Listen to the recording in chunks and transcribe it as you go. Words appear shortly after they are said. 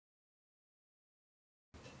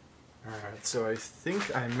Alright, so I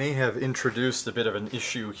think I may have introduced a bit of an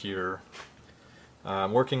issue here.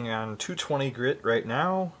 I'm working on 220 grit right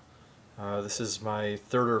now. This is my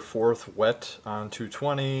third or fourth wet on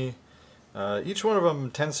 220. Each one of them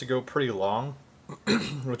tends to go pretty long,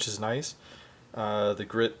 which is nice. The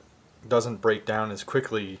grit doesn't break down as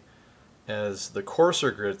quickly as the coarser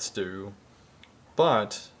grits do,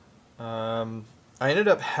 but I ended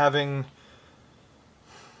up having...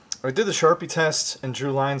 I did the Sharpie test and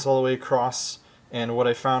drew lines all the way across, and what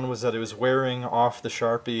I found was that it was wearing off the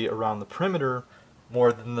Sharpie around the perimeter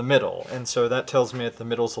more than the middle, and so that tells me that the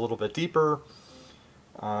middle's a little bit deeper,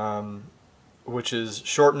 which is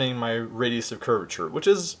shortening my radius of curvature, which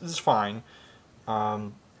is fine.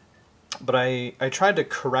 But I tried to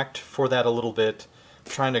correct for that a little bit,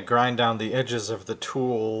 trying to grind down the edges of the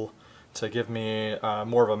tool to give me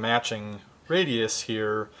more of a matching radius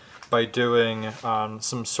here by doing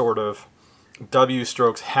some sort of W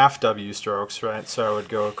strokes, half W strokes, right? So I would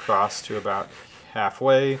go across to about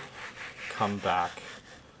halfway, come back.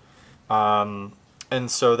 And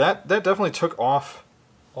so that definitely took off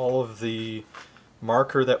all of the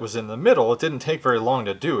marker that was in the middle. It didn't take very long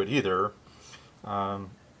to do it either.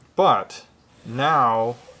 But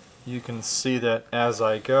now you can see that as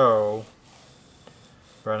I go,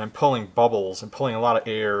 right, I'm pulling bubbles and pulling a lot of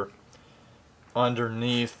air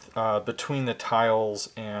underneath, between the tiles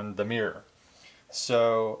and the mirror.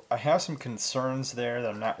 So I have some concerns there that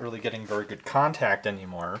I'm not really getting very good contact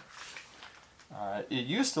anymore. It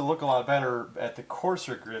used to look a lot better at the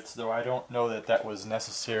coarser grits, though I don't know that that was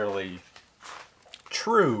necessarily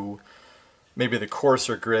true. Maybe the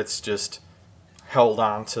coarser grits just held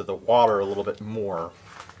on to the water a little bit more,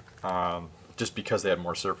 just because they had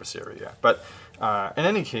more surface area. But in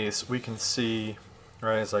any case, we can see,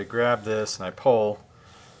 right, as I grab this and I pull,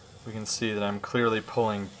 we can see that I'm clearly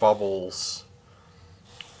pulling bubbles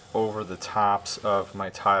over the tops of my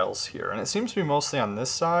tiles here. And it seems to be mostly on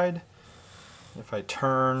this side. If I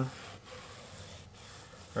turn,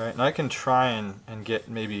 right, and I can try and get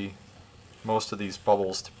maybe most of these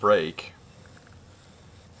bubbles to break.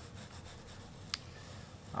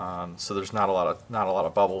 So there's not a lot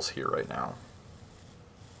of bubbles here right now.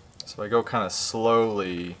 So if I go kind of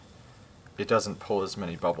slowly, it doesn't pull as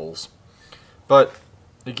many bubbles. But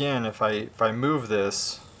again, if I move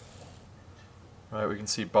this, right, we can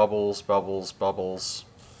see bubbles, bubbles, bubbles,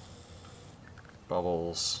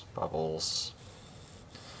 bubbles, bubbles.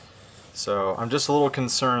 So I'm just a little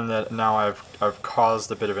concerned that now I've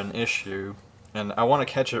caused a bit of an issue, and I want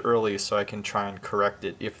to catch it early so I can try and correct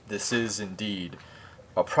it if this is indeed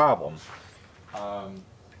a problem.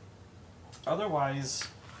 Otherwise,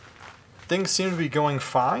 things seem to be going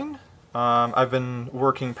fine. I've been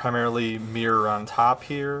working primarily mirror on top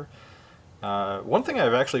here. One thing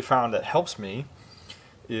I've actually found that helps me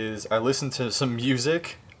is I listen to some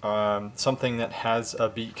music, something that has a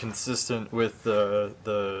beat consistent with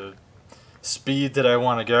the speed that I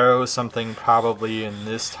want to go, something probably in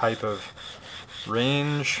this type of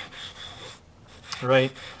range,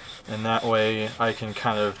 right? And that way I can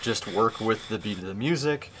kind of just work with the beat of the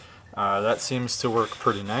music. That seems to work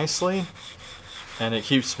pretty nicely, and it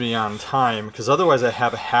keeps me on time, because otherwise I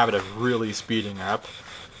have a habit of really speeding up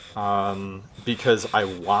because I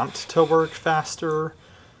want to work faster,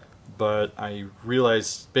 but I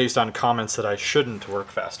realize based on comments that I shouldn't work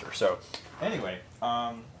faster. So anyway,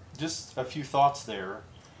 just a few thoughts there,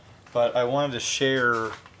 but I wanted to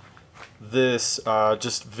share this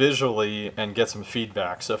just visually and get some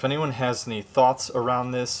feedback. So if anyone has any thoughts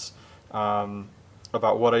around this,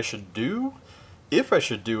 about what I should do, if I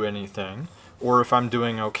should do anything, or if I'm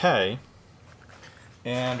doing okay,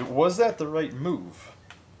 and was that the right move?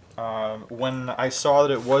 When I saw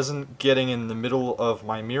that it wasn't getting in the middle of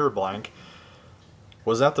my mirror blank,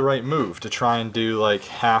 was that the right move to try and do like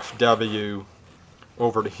half W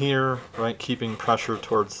over to here, right, keeping pressure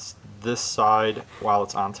towards this side while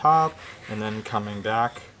it's on top, and then coming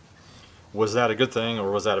back? Was that a good thing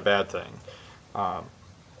or was that a bad thing?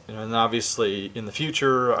 And obviously in the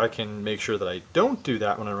future I can make sure that I don't do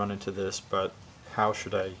that when I run into this, but how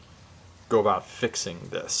should I go about fixing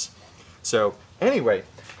this? So anyway,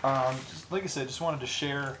 just, like I said, just wanted to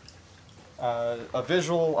share a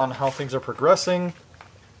visual on how things are progressing,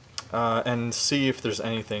 and see if there's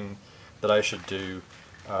anything that I should do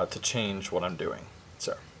to change what I'm doing.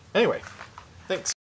 So anyway, thanks.